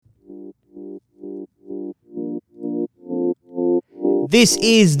This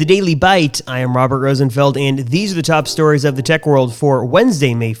is the Daily Bite. I am Robert Rosenfeld, and these are the top stories of the tech world for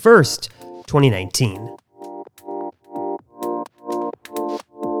Wednesday, May 1st, 2019.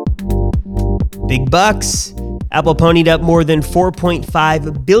 Big bucks. Apple ponied up more than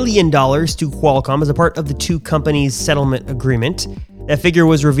 $4.5 billion to Qualcomm as a part of the two companies' settlement agreement. That figure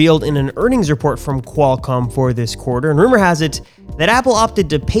was revealed in an earnings report from Qualcomm for this quarter, and rumor has it that Apple opted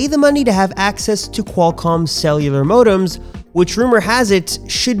to pay the money to have access to Qualcomm's cellular modems, which rumor has it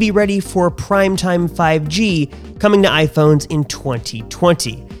should be ready for primetime 5G coming to iPhones in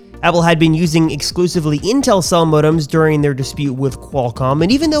 2020. Apple had been using exclusively Intel cell modems during their dispute with Qualcomm,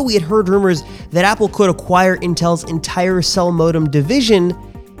 and even though we had heard rumors that Apple could acquire Intel's entire cell modem division,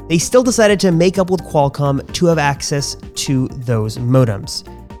 they still decided to make up with Qualcomm to have access to those modems.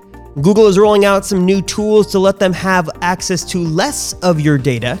 Google is rolling out some new tools to let them have access to less of your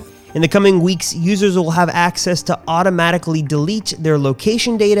data. In the coming weeks, users will have access to automatically delete their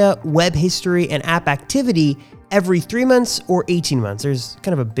location data, web history, and app activity every 3 months or 18 months. There's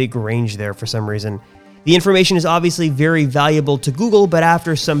kind of a big range there for some reason. The information is obviously very valuable to Google, but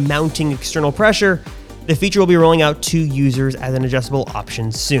after some mounting external pressure, the feature will be rolling out to users as an adjustable option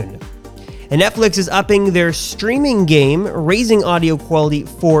soon. And Netflix is upping their streaming game, raising audio quality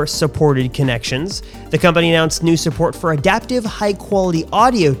for supported connections. The company announced new support for adaptive high-quality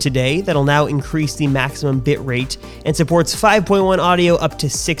audio today that'll now increase the maximum bit rate and supports 5.1 audio up to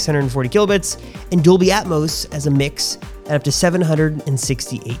 640 kilobits and Dolby Atmos as a mix at up to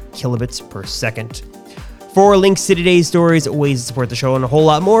 768 kilobits per second. For links to today's stories, ways to support the show, and a whole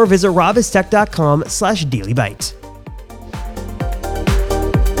lot more, visit robustech.com/dailybite.